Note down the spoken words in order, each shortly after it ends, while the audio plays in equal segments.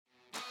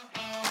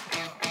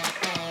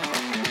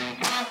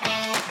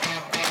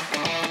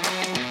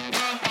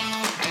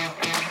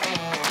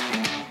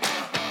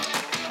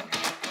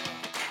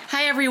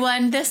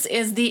everyone. This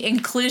is the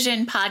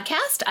Inclusion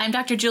Podcast. I'm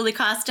Dr. Julie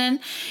Costin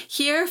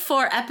here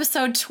for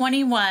episode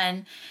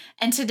 21.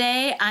 And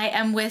today I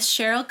am with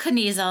Sherrill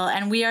Knezel,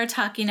 and we are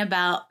talking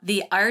about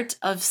the art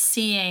of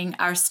seeing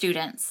our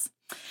students.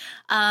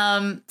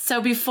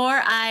 So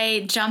before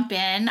I jump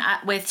in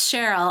with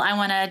Sherrill, I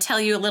want to tell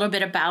you a little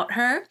bit about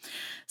her.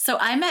 So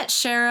I met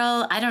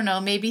Sherrill,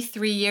 maybe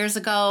 3 years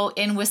ago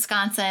in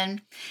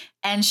Wisconsin,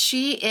 and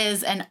she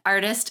is an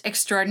artist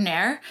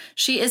extraordinaire.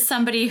 She is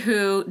somebody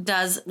who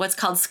does what's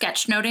called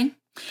sketchnoting.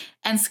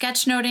 And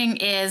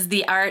sketchnoting is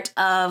the art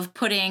of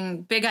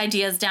putting big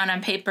ideas down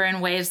on paper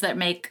in ways that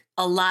make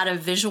a lot of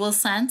visual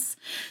sense.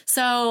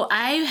 So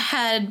I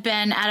had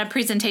been at a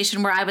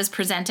presentation where I was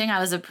presenting.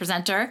 I was a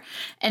presenter,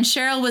 and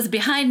Sherrill was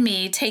behind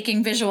me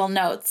taking visual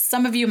notes.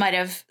 Some of you might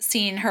have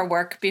seen her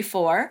work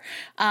before.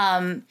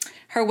 Her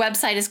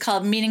website is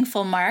called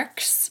Meaningful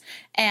Marks,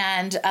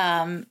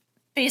 and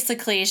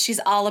basically, she's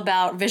all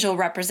about visual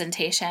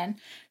representation.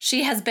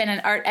 She has been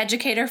an art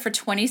educator for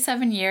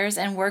 27 years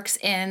and works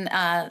in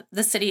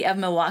the city of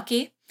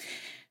Milwaukee.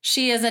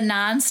 She is a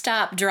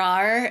nonstop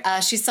drawer.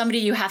 She's somebody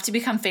you have to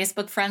become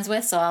Facebook friends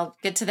with, so I'll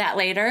get to that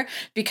later,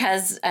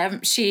 because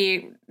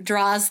she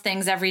draws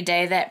things every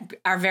day that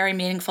are very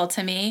meaningful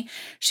to me.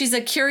 She's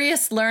a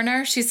curious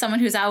learner. She's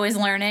someone who's always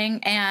learning,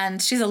 and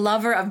she's a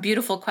lover of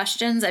beautiful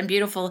questions and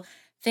beautiful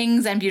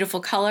things and beautiful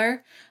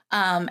color.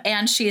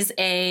 And she's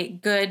a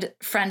good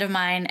friend of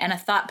mine and a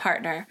thought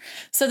partner.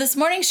 So this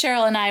morning,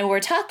 Sherrill and I were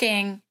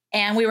talking,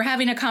 and we were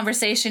having a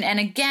conversation. And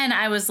again,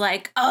 I was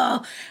like,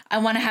 I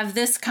want to have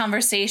this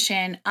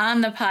conversation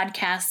on the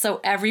podcast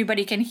so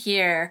everybody can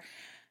hear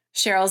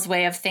Sherrill's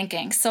way of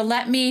thinking. So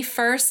let me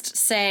first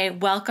say,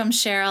 welcome,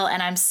 Sherrill,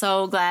 and I'm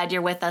so glad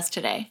you're with us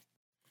today.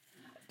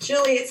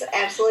 Julie, it's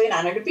absolutely an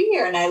honor to be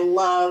here. And I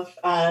love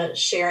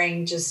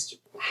sharing just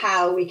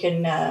how we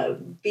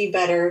can be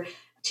better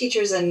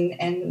teachers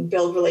and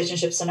build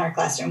relationships in our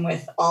classroom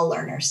with all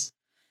learners.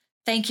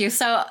 Thank you.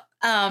 So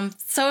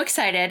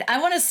excited. I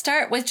want to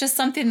start with just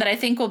something that I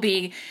think will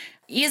be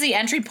easy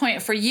entry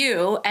point for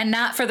you and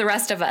not for the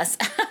rest of us.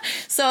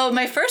 So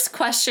my first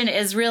question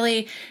is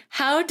really,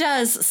 how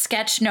does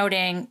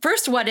sketchnoting,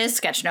 first, what is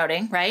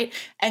sketchnoting, right?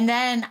 And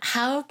then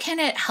how can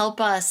it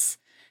help us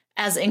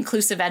as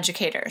inclusive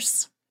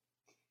educators?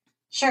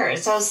 Sure.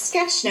 So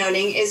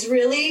sketchnoting is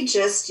really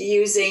just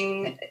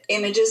using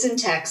images and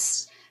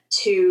text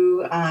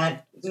to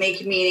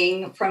make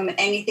meaning from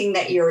anything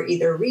that you're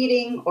either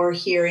reading or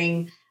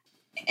hearing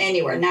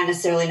anywhere, not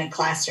necessarily in a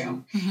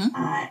classroom.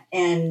 Mm-hmm.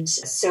 And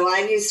so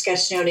I've used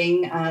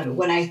sketchnoting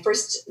when I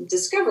first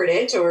discovered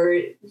it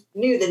or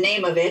knew the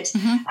name of it.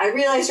 Mm-hmm. I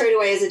realized right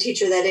away as a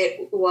teacher that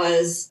it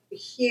was a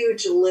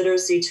huge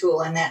literacy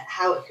tool, and that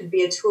how it could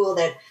be a tool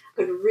that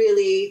could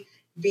really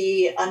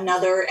be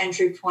another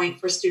entry point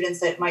for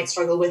students that might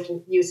struggle with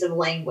use of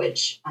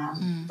language,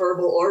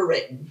 verbal or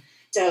written.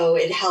 So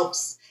it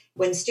helps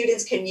when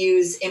students can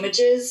use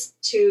images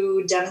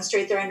to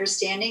demonstrate their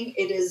understanding.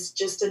 It is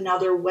just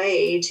another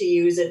way to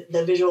use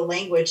the visual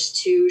language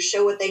to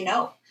show what they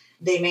know.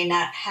 They may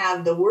not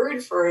have the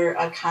word for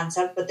a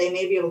concept, but they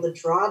may be able to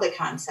draw the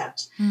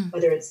concept,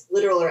 whether it's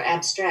literal or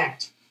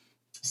abstract.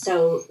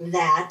 So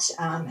that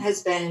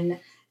has been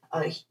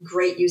a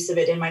great use of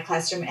it in my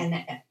classroom.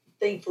 And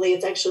thankfully,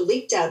 it's actually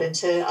leaked out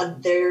into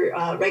their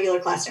regular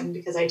classroom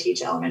because I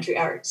teach elementary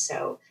art.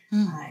 So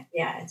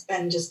it's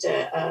been just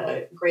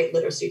a great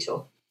literacy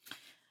tool.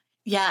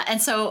 Yeah. And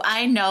so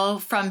I know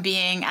from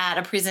being at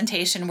a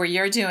presentation where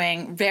you're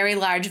doing very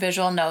large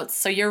visual notes,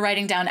 so you're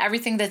writing down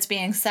everything that's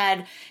being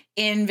said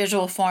in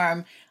visual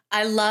form.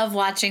 I love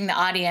watching the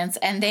audience,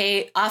 and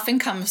they often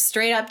come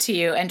straight up to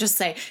you and just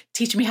say,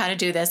 teach me how to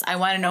do this. I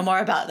want to know more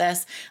about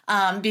this.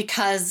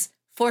 Because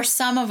for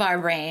some of our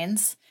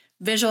brains,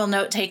 visual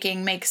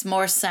note-taking makes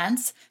more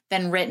sense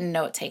than written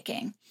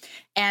note-taking.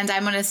 And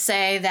I'm going to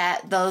say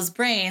that those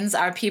brains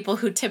are people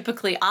who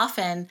typically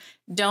often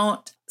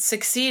don't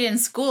succeed in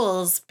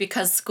schools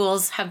because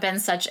schools have been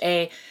such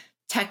a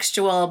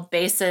textual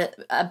basic.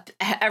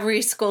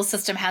 Every school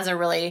system has a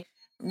really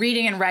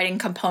reading and writing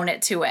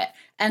component to it.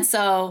 And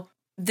so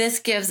this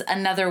gives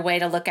another way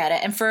to look at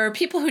it. And for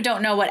people who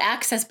don't know what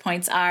access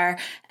points are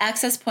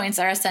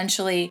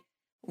essentially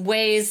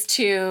ways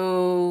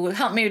to,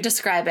 help me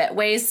describe it,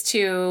 ways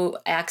to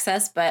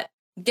access, but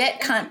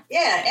get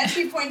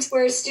entry points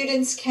where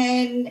students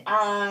can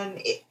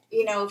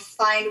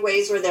find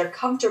ways where they're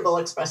comfortable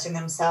expressing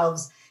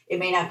themselves. It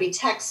may not be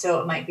text, so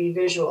it might be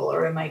visual,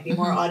 or it might be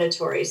more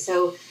auditory.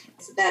 So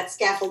that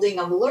scaffolding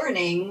of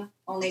learning,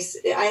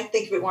 I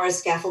think of it more as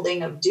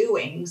scaffolding of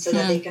doing, so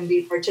that they can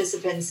be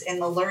participants in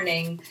the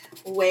learning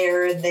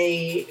where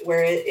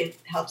it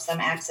helps them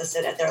access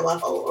it at their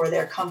level or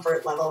their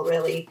comfort level,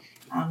 really,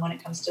 when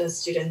it comes to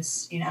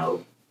students,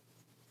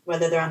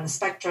 whether they're on the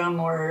spectrum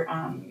or,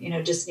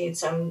 just need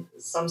some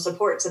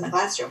supports in the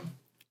classroom.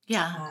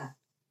 Yeah.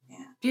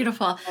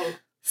 Beautiful.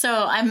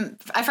 So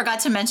I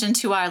forgot to mention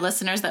to our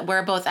listeners that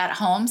we're both at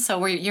home.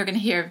 So you're going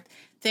to hear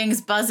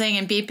things buzzing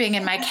and beeping,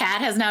 and my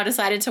cat has now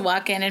decided to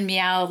walk in and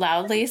meow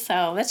loudly.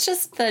 So that's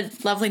just the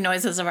lovely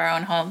noises of our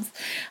own homes.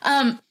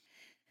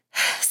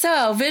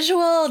 So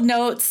visual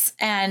notes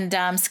and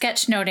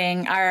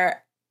sketchnoting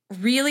are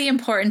really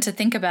important to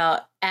think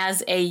about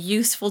as a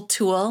useful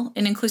tool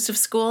in inclusive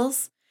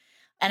schools.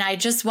 And I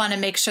just want to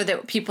make sure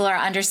that people are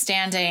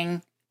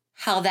understanding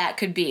how that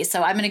could be.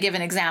 So I'm going to give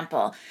an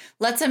example.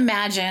 Let's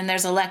imagine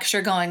there's a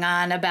lecture going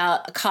on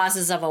about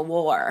causes of a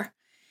war.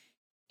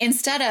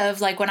 Instead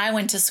of, like, when I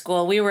went to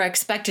school, we were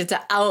expected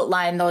to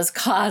outline those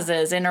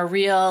causes in a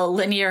real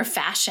linear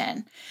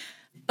fashion.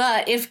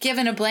 But if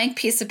given a blank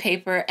piece of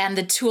paper and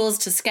the tools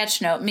to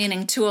sketchnote,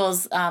 meaning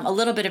tools, a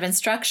little bit of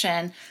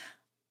instruction,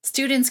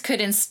 students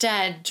could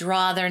instead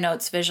draw their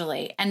notes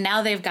visually. And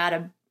now they've got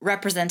a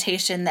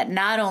representation that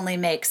not only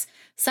makes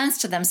sense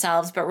to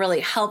themselves, but really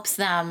helps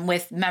them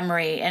with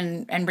memory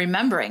and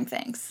remembering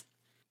things.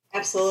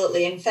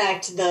 Absolutely. In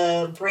fact,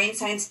 the brain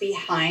science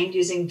behind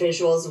using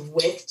visuals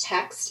with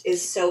text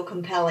is so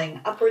compelling.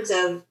 Upwards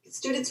of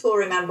students will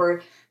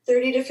remember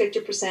 30 to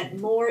 50%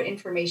 more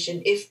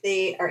information if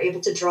they are able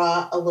to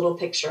draw a little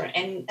picture.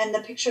 And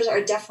the pictures are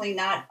definitely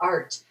not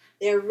art.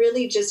 They're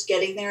really just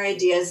getting their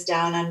ideas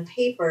down on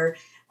paper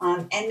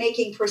and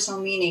making personal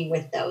meaning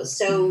with those.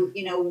 So,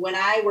 you know, when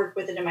I work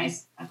with it in my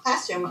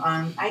classroom,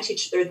 I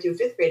teach 3rd through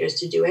 5th graders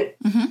to do it.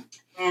 Mm-hmm.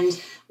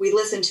 And we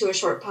listen to a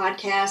short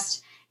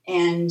podcast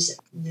and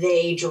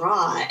they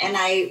draw.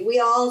 And we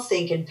all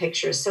think in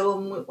pictures.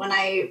 So when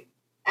I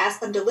ask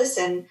them to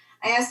listen,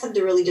 I ask them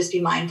to really just be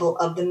mindful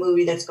of the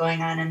movie that's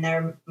going on in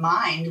their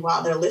mind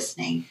while they're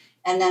listening.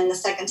 And then the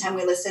second time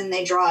we listen,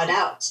 they draw it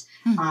out.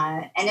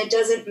 And it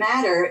doesn't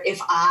matter if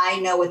I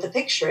know what the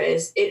picture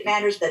is. It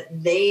matters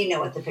that they know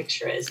what the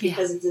picture is,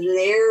 because it's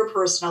their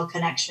personal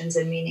connections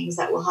and meanings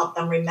that will help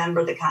them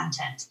remember the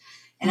content.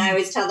 And I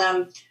always tell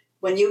them,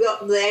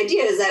 the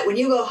idea is that when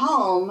you go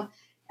home,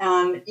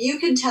 you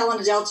can tell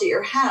an adult at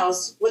your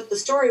house what the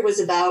story was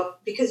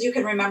about because you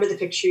can remember the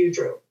picture you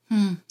drew.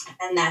 And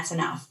that's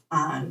enough.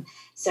 And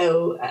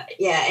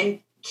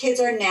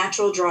kids are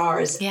natural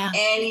drawers. Yeah.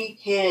 Any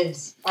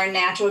kids are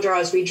natural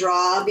drawers. We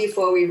draw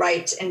before we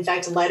write. In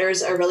fact,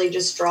 letters are really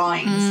just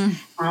drawings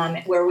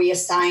where we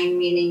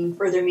assign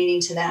further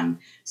meaning to them.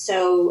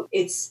 So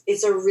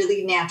it's a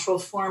really natural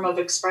form of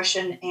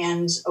expression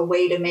and a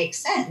way to make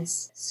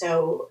sense.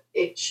 So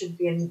it should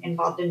be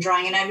involved in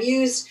drawing. And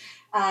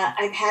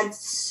I've had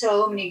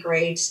so many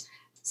great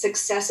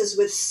successes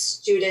with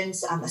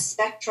students on the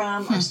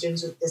spectrum or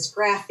students with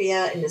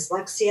dysgraphia and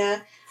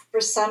dyslexia. For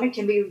some, it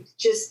can be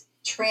just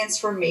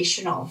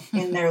transformational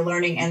in their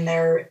learning and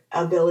their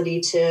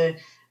ability to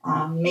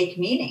make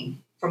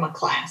meaning from a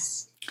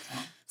class.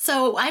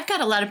 So I've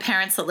got a lot of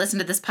parents that listen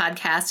to this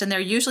podcast, and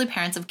they're usually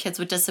parents of kids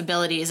with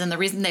disabilities. And the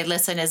reason they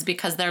listen is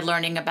because they're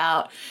learning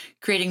about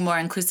creating more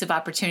inclusive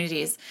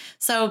opportunities.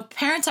 So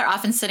parents are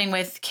often sitting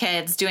with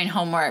kids doing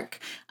homework.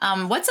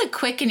 What's a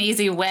quick and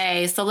easy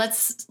way? So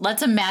let's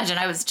imagine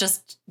I was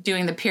just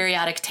doing the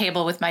periodic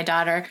table with my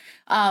daughter.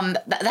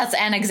 That's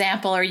an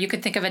example, or you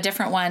could think of a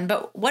different one.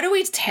 But what do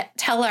we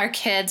tell our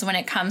kids when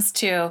it comes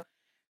to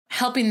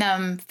helping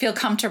them feel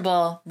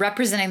comfortable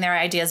representing their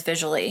ideas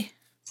visually?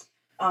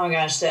 Oh my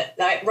gosh, that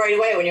right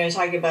away when you were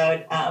talking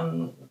about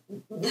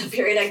the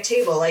periodic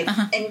table,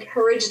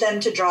 encourage them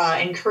to draw,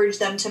 encourage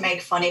them to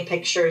make funny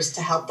pictures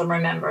to help them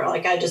remember.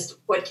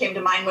 What came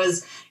to mind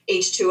was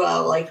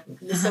H2O,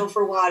 the O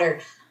for water.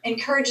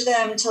 Encourage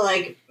them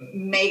to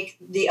make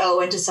the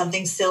O into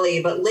something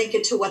silly, but link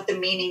it to what the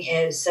meaning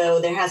is. So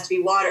there has to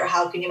be water.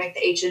 How can you make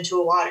the H into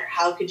a water?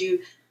 How could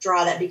you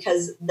draw that?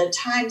 Because the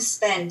time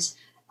spent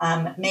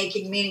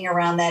making meaning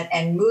around that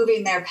and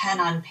moving their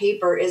pen on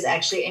paper is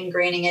actually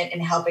ingraining it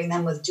and helping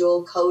them with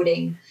dual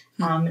coding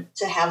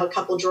to have a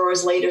couple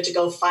drawers later to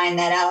go find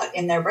that out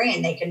in their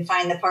brain. They can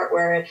find the part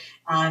where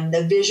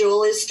the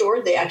visual is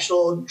stored, the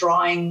actual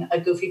drawing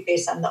a goofy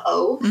face on the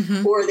O,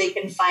 or they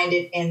can find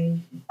it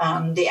in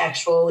the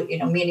actual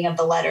meaning of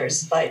the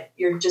letters. But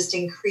you're just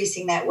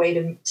increasing that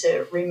way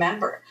to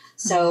remember.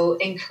 So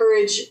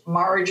encourage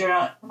margin.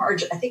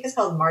 I think it's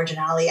called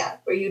marginalia,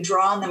 where you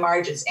draw on the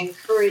margins.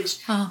 Encourage,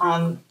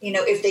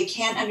 if they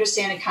can't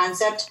understand a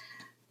concept,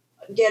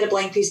 get a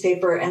blank piece of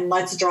paper and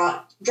let's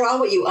draw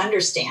what you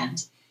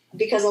understand.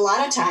 Because a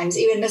lot of times,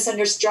 even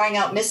drawing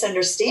out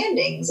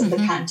misunderstandings of the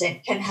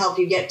content can help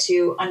you get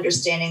to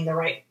understanding the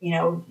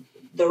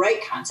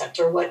right concept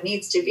or what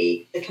needs to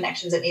be the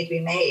connections that need to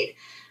be made.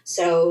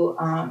 So,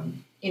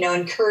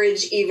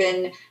 encourage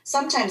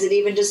sometimes it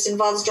even just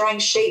involves drawing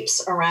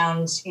shapes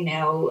around,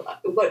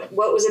 what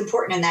was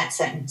important in that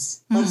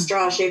sentence. Let's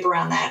draw a shape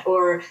around that.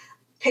 Or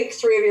pick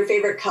 3 of your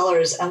favorite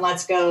colors and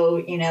let's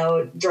go,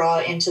 draw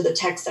into the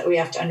text that we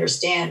have to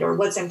understand or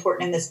what's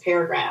important in this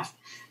paragraph.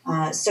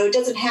 So it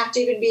doesn't have to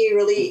even be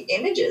really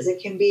images.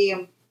 It can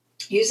be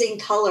using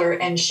color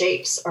and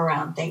shapes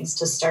around things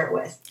to start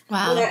with.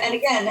 Wow. And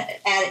again,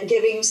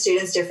 giving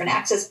students different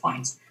access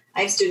points.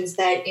 I have students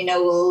that,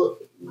 will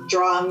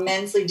draw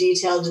immensely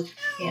detailed,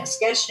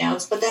 sketch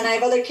notes, but then I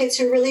have other kids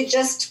who really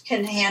just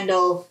can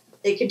handle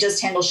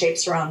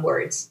shapes around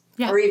words.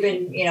 or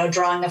even,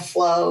 drawing a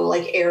flow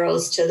like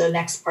arrows to the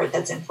next part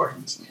that's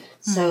important.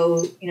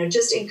 So,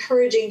 just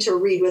encouraging to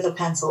read with a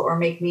pencil or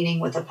make meaning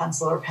with a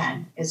pencil or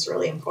pen is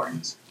really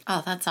important.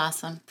 Oh, that's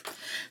awesome.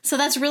 So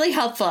that's really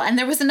helpful. And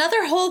there was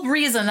another whole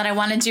reason that I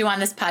wanted you on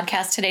this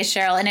podcast today,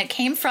 Sherrill, and it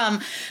came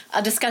from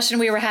a discussion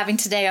we were having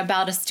today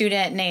about a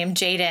student named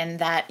Jaden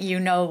that you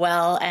know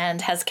well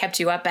and has kept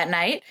you up at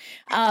night.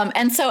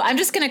 And so I'm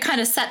just going to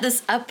kind of set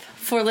this up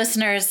for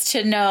listeners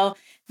to know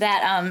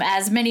that,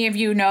 as many of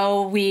you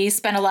know, we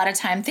spend a lot of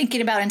time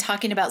thinking about and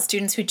talking about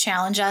students who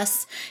challenge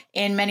us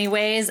in many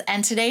ways.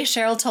 And today,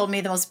 Sherrill told me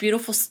the most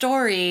beautiful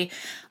story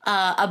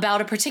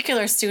about a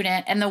particular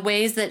student and the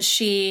ways that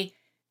she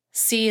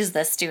sees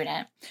the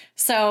student.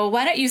 So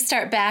why don't you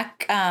start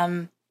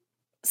from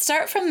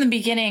the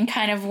beginning,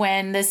 kind of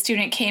when the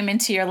student came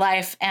into your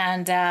life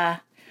and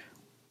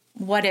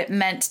what it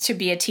meant to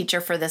be a teacher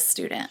for this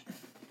student.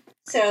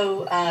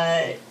 So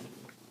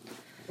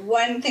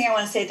one thing I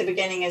want to say at the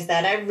beginning is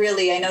that I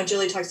know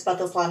Julie talks about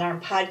this a lot on our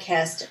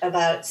podcast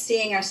about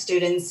seeing our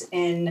students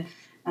in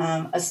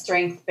a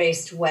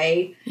strength-based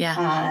way.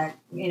 Yeah.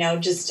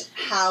 Just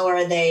how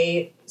are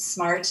they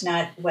smart,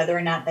 not whether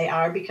or not they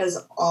are, because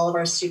all of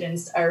our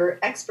students are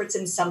experts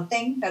in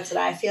something. That's what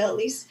I feel, at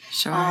least.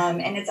 Sure.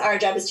 And it's our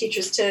job as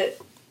teachers to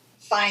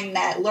find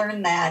that,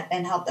 learn that,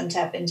 and help them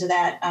tap into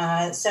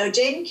that. So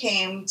Jaden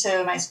came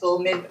to my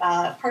school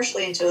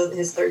partially into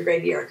his third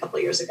grade year a couple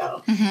of years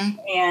ago.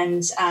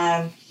 And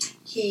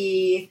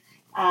he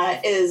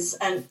is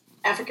an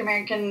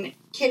African-American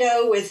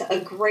kiddo with a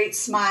great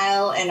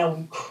smile and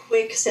a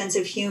quick sense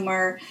of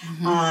humor.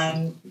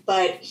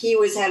 But he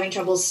was having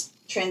trouble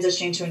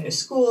transitioning to a new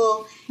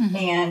school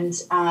and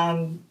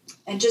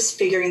just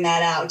figuring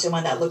that out and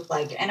what that looked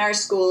like. And our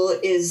school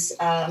is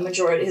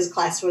his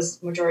class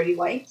was majority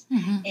white.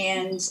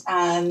 And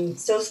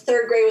so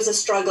third grade was a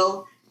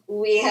struggle.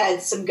 We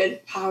had some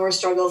good power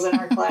struggles in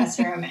our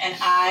classroom. And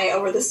I,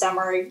 over the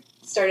summer,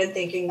 started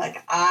thinking,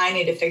 like, I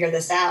need to figure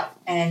this out.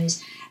 And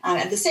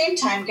at the same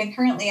time,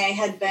 concurrently, I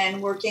had been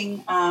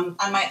working on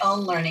my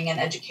own learning and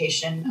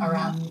education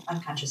around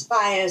unconscious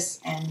bias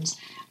and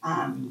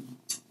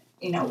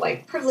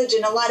white privilege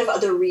and a lot of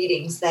other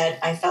readings that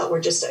I felt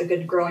were just a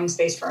good growing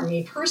space for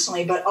me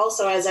personally. But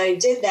also as I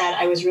did that,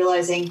 I was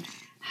realizing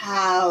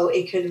how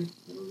it could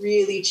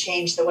really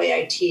change the way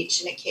I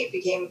teach. And it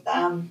became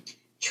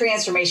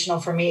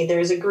transformational for me.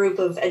 There's a group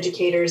of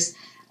educators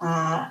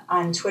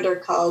on Twitter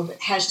called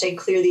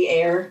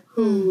 #ClearTheAir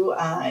who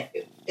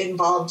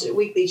involved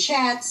weekly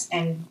chats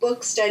and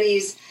book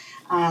studies.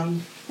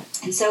 And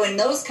so in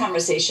those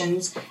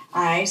conversations,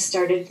 I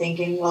started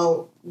thinking,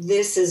 well,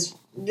 this is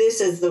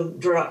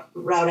the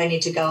route I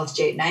need to go with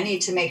Jaden. I need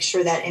to make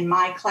sure that in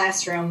my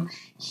classroom,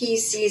 he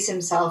sees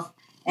himself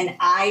and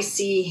I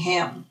see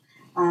him.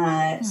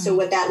 So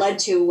what that led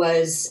to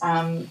was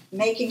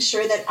making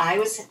sure that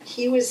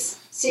he was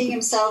seeing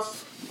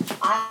himself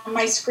on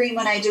my screen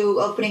when I do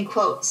opening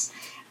quotes.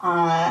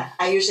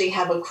 I usually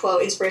have a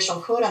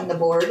inspirational quote on the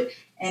board,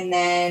 and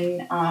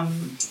then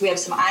we have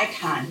some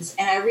icons.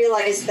 And I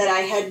realized that I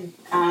had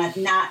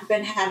not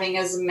been having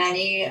as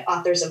many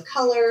authors of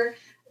color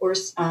or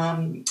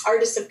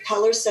artists of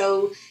color.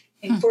 So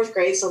in fourth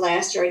grade, so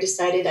last year, I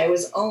decided I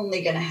was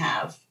only going to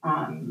have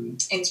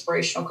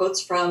inspirational quotes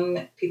from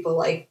people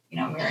like,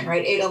 Marian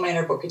Wright Edelman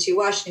or Booker T.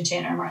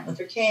 Washington or Martin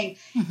Luther King.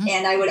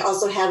 And I would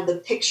also have the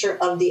picture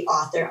of the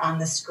author on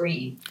the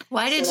screen.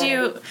 Let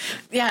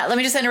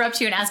me just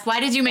interrupt you and ask,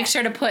 why did you make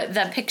sure to put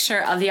the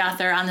picture of the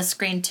author on the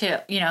screen too,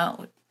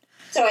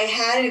 So I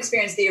had an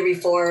experience the year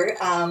before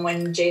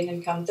when Jaden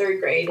had come third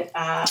grade.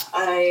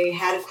 I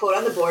had a quote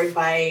on the board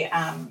by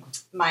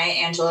Maya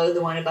Angelou,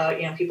 the one about,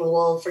 people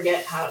will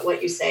forget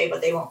what you say,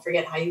 but they won't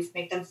forget how you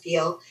make them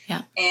feel.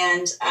 Yeah.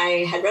 And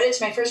I had read it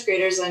to my first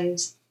graders, and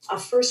a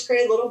first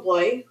grade little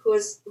boy who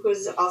was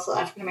also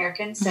African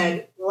American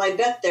said, well, I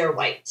bet they're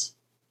white.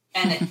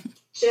 And it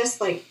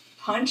just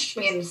punched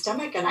me in the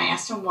stomach. And I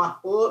asked him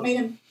what made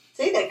him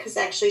say that? Because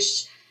actually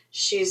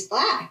she's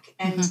Black.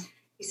 And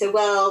he said,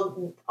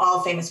 well,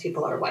 all famous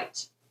people are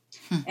white.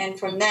 And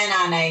from then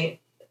on,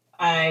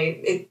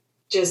 it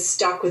just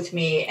stuck with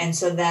me. And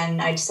so then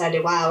I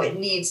decided, wow,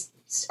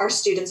 our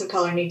students of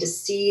color need to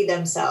see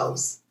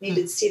themselves in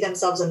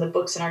the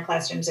books in our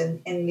classrooms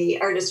and in the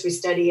artists we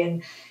study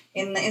and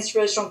in the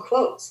inspirational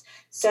quotes.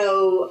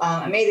 So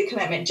I made the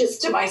commitment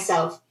just to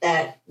myself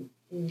that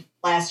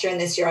last year and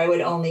this year I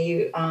would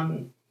only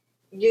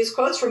use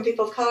quotes from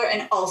people of color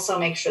and also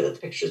make sure that the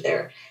picture's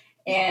there.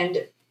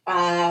 And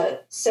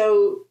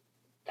so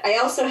I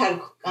also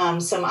have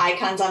some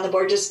icons on the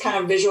board, just kind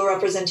of visual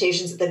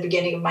representations at the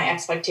beginning of my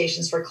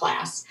expectations for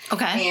class.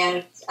 Okay.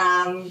 And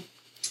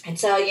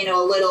so,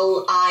 a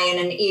little eye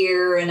and an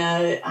ear and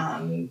a,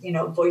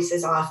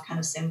 voices off kind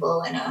of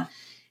symbol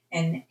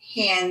and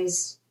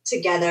hands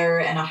together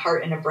and a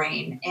heart and a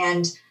brain.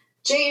 And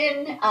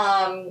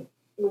Jaden,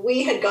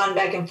 we had gone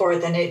back and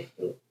forth, and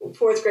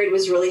fourth grade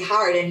was really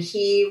hard. And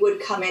he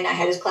would come in. I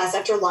had his class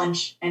after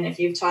lunch. And if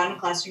you've taught in a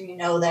classroom, you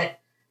know that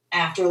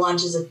after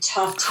lunch is a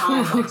tough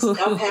time. Like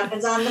stuff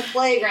happens on the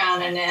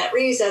playground and at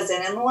recess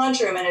and in the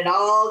lunchroom, and it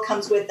all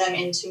comes with them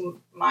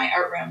into my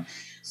art room.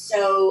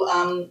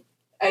 So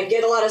I'd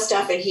get a lot of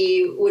stuff, and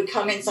he would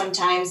come in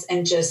sometimes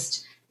and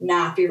just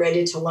not be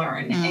ready to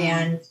learn.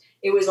 And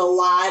it was a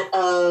lot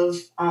of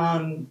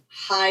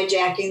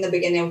hijacking the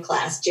beginning of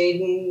class.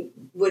 Jaden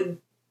would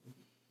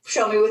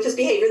show me with his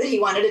behavior that he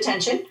wanted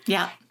attention.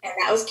 Yeah. And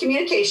that was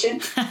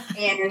communication.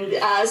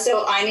 And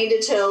so I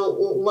needed to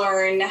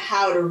learn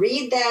how to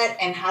read that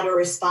and how to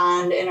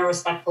respond in a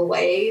respectful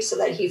way so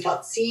that he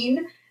felt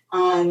seen.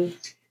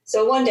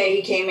 So one day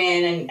he came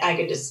in, and I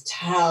could just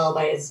tell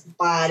by his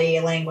body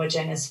language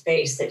and his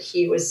face that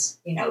he was,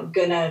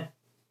 gonna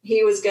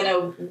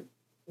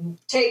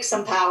take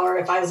some power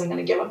if I wasn't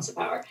going to give him some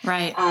power.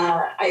 Right.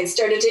 I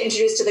started to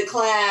introduce to the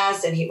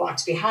class, and he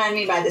walked behind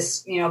me by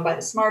this, by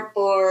the smart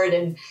board,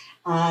 and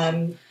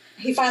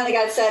he finally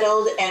got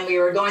settled, and we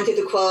were going through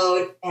the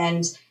quote,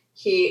 and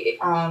he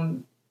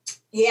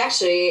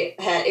actually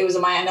had, it was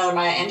another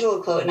Maya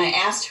Angelou quote, and I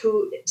asked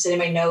does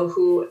anybody know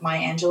who Maya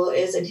Angelou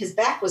is? And his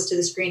back was to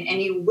the screen, and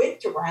he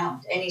whipped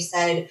around, and he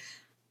said,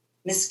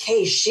 "Miss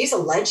K, she's a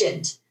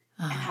legend."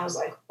 And I was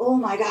like, oh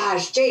my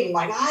gosh, Jaden,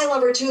 like, I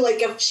love her too. Like,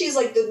 if she's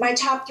like my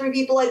top 3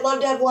 people I'd love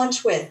to have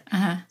lunch with.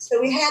 So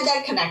we had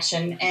that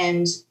connection.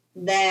 And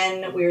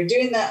then we were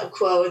doing the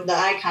quote, the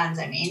icons,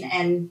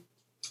 and,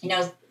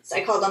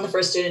 I called on the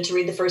first student to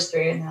read the first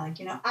 3. And they're like,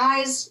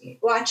 eyes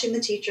watching the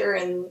teacher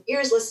and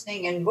ears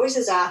listening and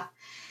voices off.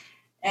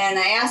 And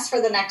I asked for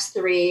the next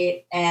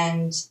 3,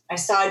 and I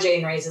saw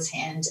Jaden raise his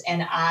hand.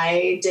 And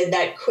I did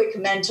that quick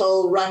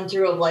mental run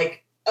through of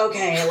like,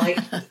 okay, like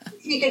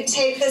he could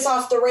take this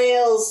off the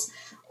rails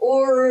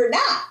or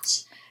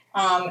not.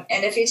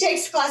 And if he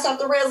takes the class off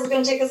the rails, it's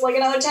going to take us like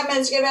another 10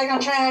 minutes to get back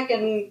on track.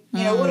 And,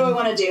 what do I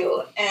want to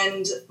do?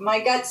 And my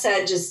gut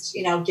said, just,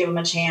 give him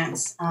a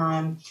chance.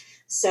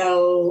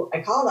 So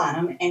I called on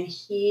him, and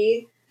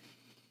he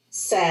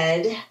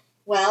said,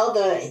 well,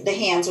 the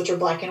hands, which are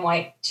black and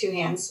white, 2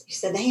 hands, he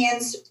said, the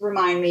hands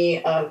remind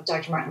me of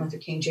Dr. Martin Luther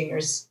King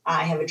Jr.'s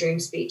 "I Have a Dream"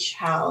 speech,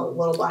 how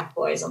little black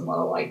boys and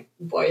little white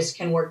boys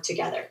can work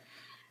together.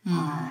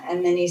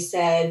 And then he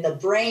said the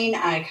brain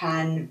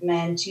icon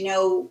meant,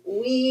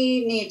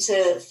 we need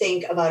to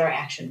think about our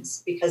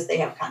actions because they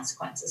have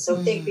consequences. So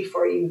think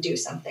before you do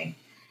something.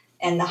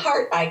 And the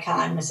heart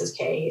icon, Mrs.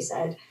 K, he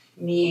said,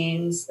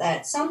 means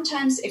that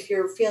sometimes if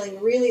you're feeling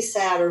really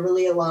sad or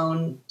really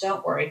alone,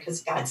 don't worry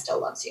because God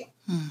still loves you.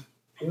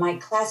 And my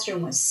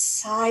classroom was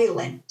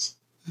silent.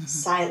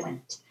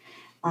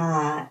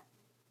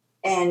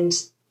 And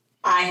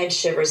I had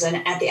shivers.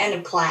 And at the end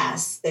of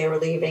class, they were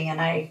leaving, and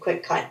I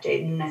quick cut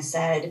Jaden, and I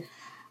said,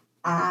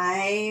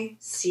 I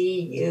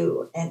see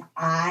you, and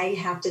I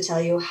have to tell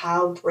you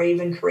how brave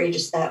and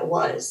courageous that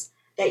was,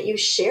 that you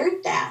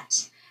shared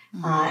that.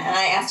 And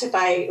I asked if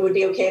it would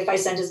be okay if I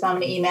sent his mom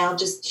an email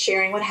just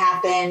sharing what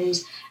happened.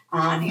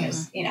 He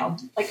was,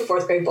 like a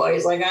 4th grade boy.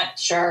 He's like,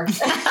 sure.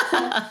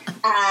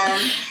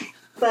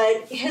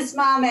 But his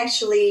mom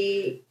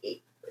actually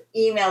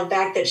emailed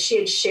back that she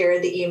had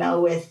shared the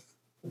email with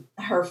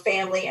her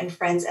family and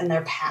friends and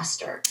their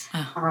pastor.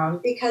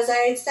 Because I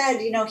had said,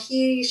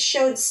 he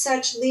showed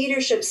such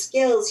leadership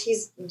skills.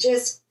 He's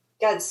just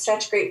got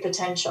such great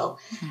potential.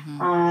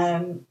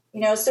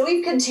 So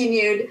we've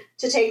continued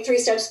to take 3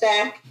 steps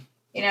back,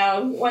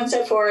 1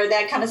 step forward,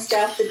 that kind of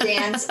stuff, the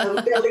dance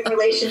of building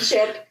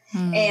relationship.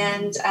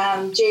 And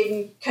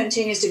Jaden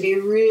continues to be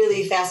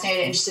really fascinated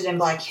and interested in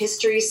Black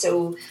history.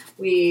 So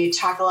we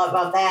talk a lot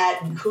about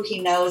that and who he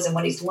knows and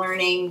what he's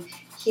learning.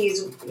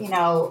 He's,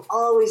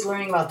 always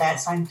learning about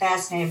that. So I'm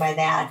fascinated by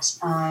that.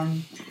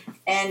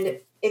 And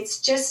it's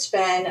just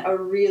been a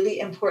really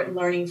important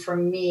learning for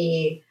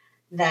me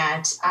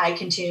that I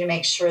continue to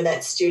make sure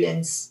that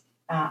students,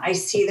 I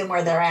see them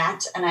where they're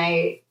at, and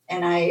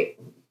I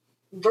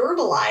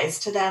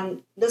verbalize to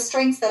them the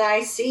strengths that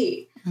I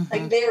see,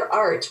 like their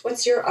art.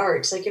 What's your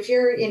art? Like if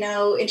you're,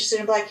 interested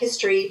in Black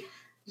history,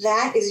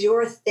 that is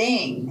your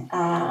thing.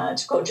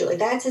 To quote Julie,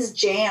 that's his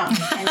jam.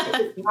 And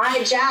it's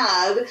my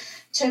job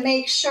to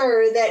make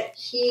sure that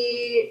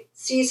he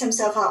sees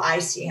himself how I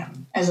see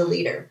him as a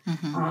leader,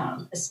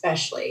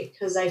 especially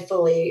because I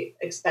fully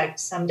expect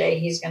someday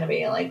he's going to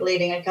be like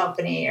leading a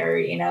company or,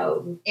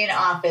 in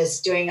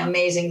office doing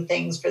amazing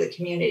things for the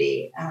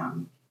community.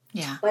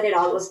 But it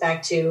all goes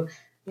back to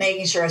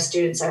making sure our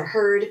students are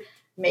heard,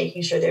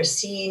 making sure they're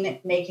seen,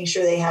 making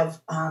sure they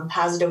have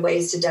positive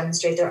ways to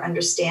demonstrate their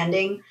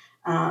understanding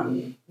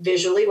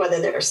visually, whether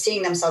they're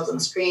seeing themselves on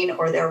the screen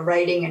or they're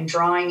writing and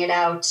drawing it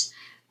out,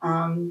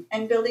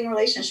 and building a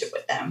relationship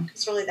with them.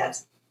 Because really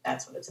that's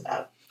what it's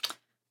about.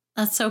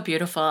 That's so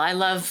beautiful. I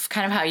love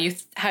kind of how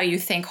you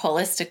think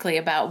holistically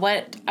about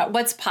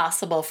what's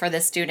possible for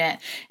the student.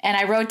 And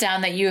I wrote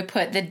down that you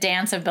put the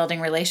dance of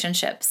building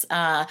relationships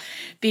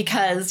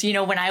because,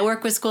 when I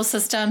work with school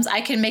systems,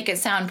 I can make it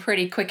sound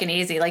pretty quick and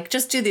easy. Like,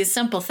 just do these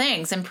simple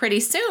things and pretty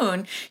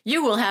soon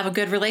you will have a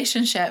good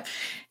relationship.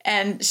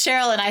 And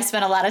Sherrill and I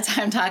spent a lot of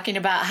time talking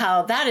about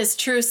how that is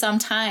true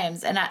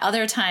sometimes. And at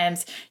other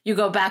times you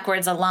go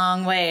backwards a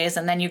long ways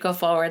and then you go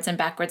forwards and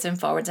backwards and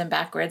forwards and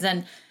backwards.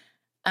 And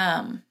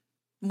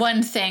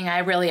one thing I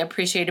really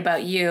appreciate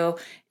about you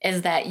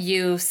is that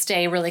you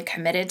stay really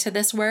committed to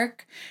this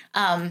work.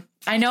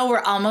 I know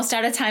we're almost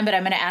out of time, but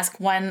I'm going to ask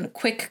one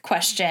quick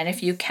question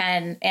if you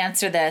can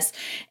answer this.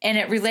 And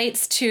it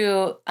relates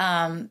to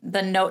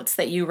the notes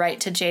that you write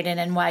to Jaden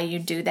and why you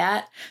do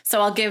that.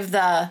 So I'll give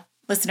the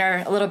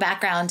listener a little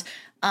background.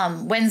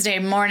 Wednesday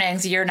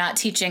mornings, you're not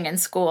teaching in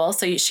school.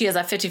 So she has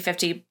a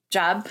 50-50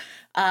 job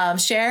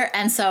share.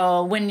 And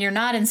so when you're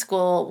not in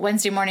school,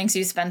 Wednesday mornings,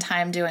 you spend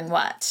time doing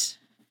what?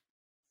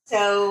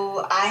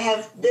 So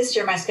this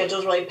year, my schedule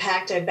is really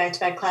packed. I have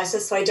back-to-back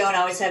classes, so I don't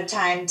always have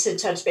time to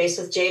touch base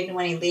with Jaden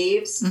when he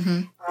leaves.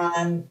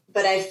 Mm-hmm.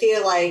 But I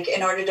feel like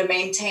in order to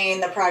maintain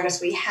the progress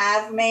we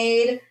have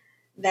made,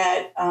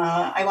 that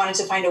I wanted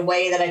to find a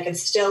way that I could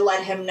still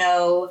let him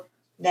know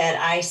that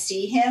I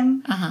see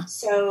him. Uh-huh.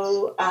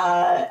 So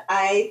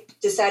I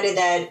decided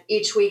that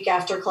each week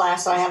after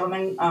class, so I have him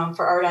in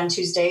for art on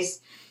Tuesdays,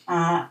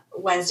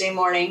 Wednesday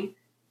morning,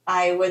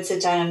 I would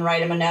sit down and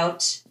write him a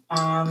note.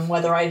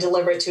 Whether I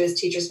deliver it to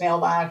his teacher's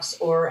mailbox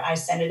or I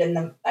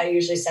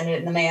usually send it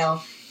in the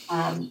mail,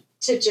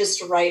 to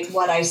just write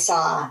what I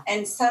saw.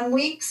 And some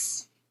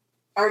weeks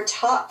are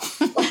tough.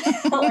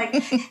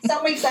 Like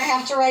some weeks I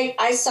have to write,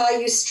 I saw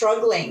you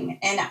struggling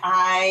and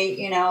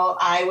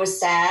I was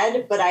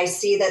sad, but I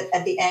see that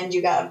at the end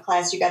you got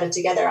it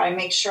together. I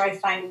make sure I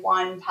find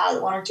one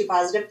or two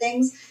positive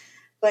things.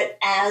 But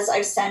as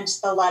I've sent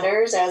the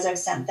letters, as I've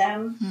sent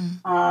them,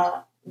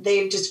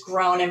 they've just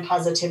grown in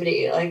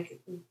positivity.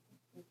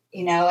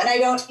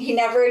 And he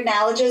never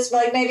acknowledges,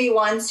 but like maybe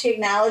once he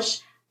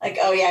acknowledged, like,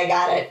 oh yeah, I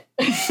got it.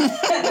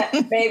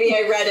 Maybe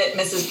I read it,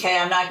 Mrs. K.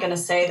 I'm not going to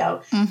say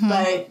though,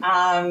 but,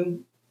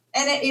 and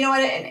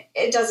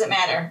it doesn't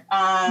matter.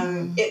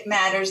 It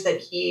matters that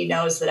he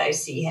knows that I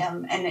see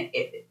him. And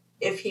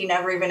if he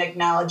never even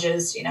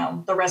acknowledges,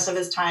 the rest of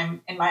his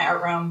time in my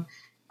art room,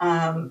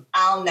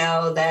 I'll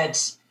know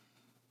that,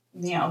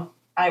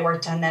 I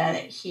worked on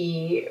that.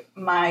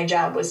 My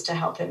job was to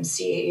help him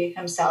see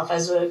himself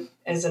as an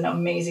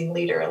amazing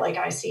leader, like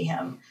I see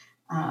him.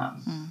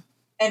 And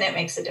that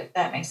makes a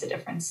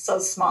difference. So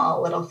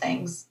small little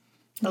things,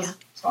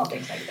 small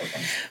things make a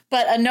difference.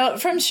 But a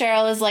note from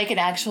Sherrill is like an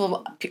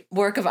actual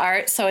work of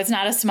art. So it's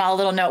not a small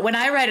little note. When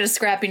I write a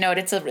scrappy note,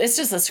 it's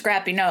just a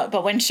scrappy note.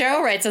 But when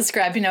Sherrill writes a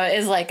scrappy note,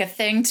 it's like a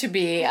thing to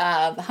be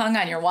hung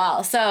on your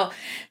wall. So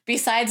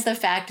besides the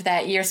fact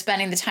that you're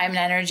spending the time and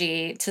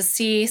energy to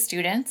see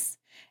students,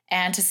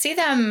 and to see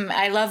them,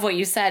 I love what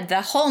you said,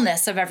 the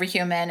wholeness of every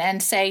human,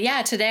 and say,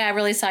 yeah, today I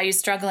really saw you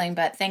struggling,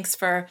 but thanks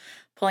for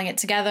pulling it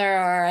together.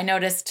 Or I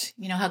noticed,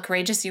 how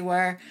courageous you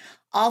were.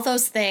 All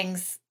those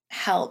things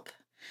help.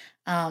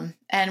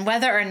 And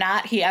whether or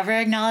not he ever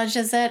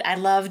acknowledges it, I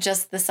love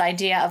just this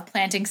idea of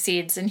planting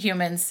seeds in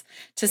humans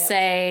to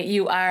say,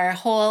 you are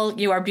whole,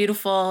 you are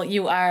beautiful,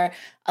 you are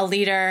a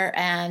leader,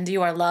 and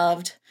you are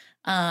loved,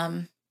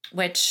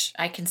 which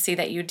I can see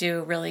that you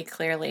do really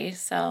clearly.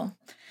 So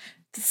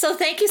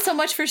thank you so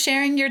much for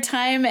sharing your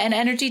time and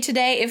energy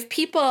today. If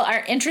people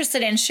are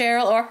interested in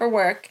Sherrill or her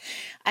work,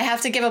 I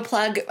have to give a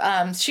plug.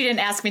 She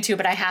didn't ask me to,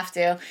 but I have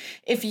to.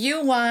 If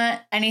you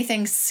want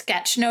anything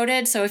sketch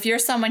noted, so if you're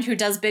someone who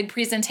does big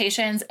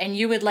presentations and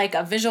you would like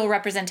a visual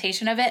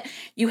representation of it,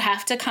 you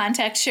have to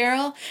contact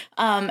Sherrill.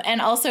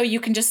 And also you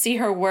can just see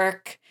her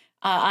work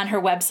on her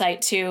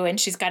website too. And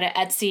she's got an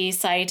Etsy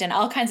site and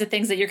all kinds of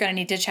things that you're going to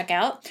need to check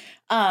out.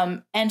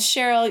 And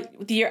Sherrill,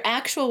 your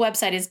actual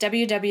website is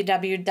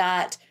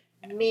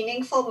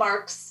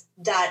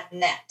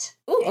www.meaningfulmarks.net.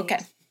 Oh, okay.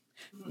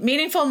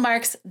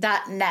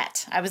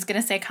 Meaningfulmarks.net. I was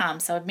going to say com.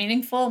 So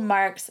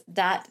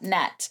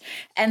meaningfulmarks.net.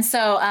 And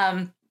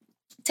so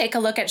take a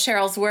look at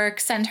Sherrill's work,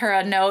 send her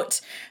a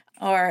note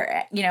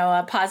or,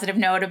 a positive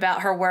note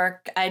about her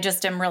work. I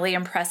just am really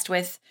impressed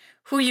with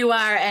who you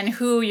are and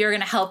who you're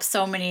going to help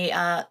so many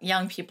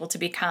young people to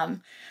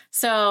become.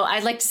 So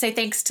I'd like to say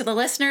thanks to the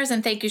listeners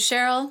and thank you,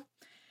 Sherrill.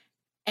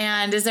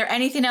 And is there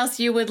anything else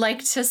you would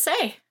like to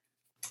say?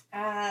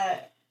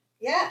 I'd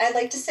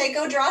like to say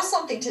go draw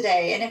something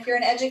today. And if you're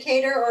an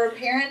educator or a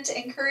parent,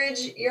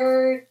 encourage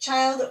your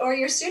child or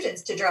your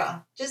students to draw.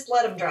 Just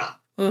let them draw.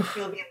 Oof.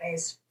 You'll be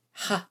amazed.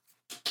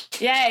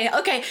 Yay.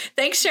 Okay.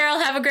 Thanks, Sherrill.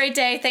 Have a great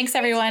day. Thanks,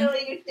 everyone.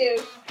 Thanks, Julie. You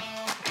too.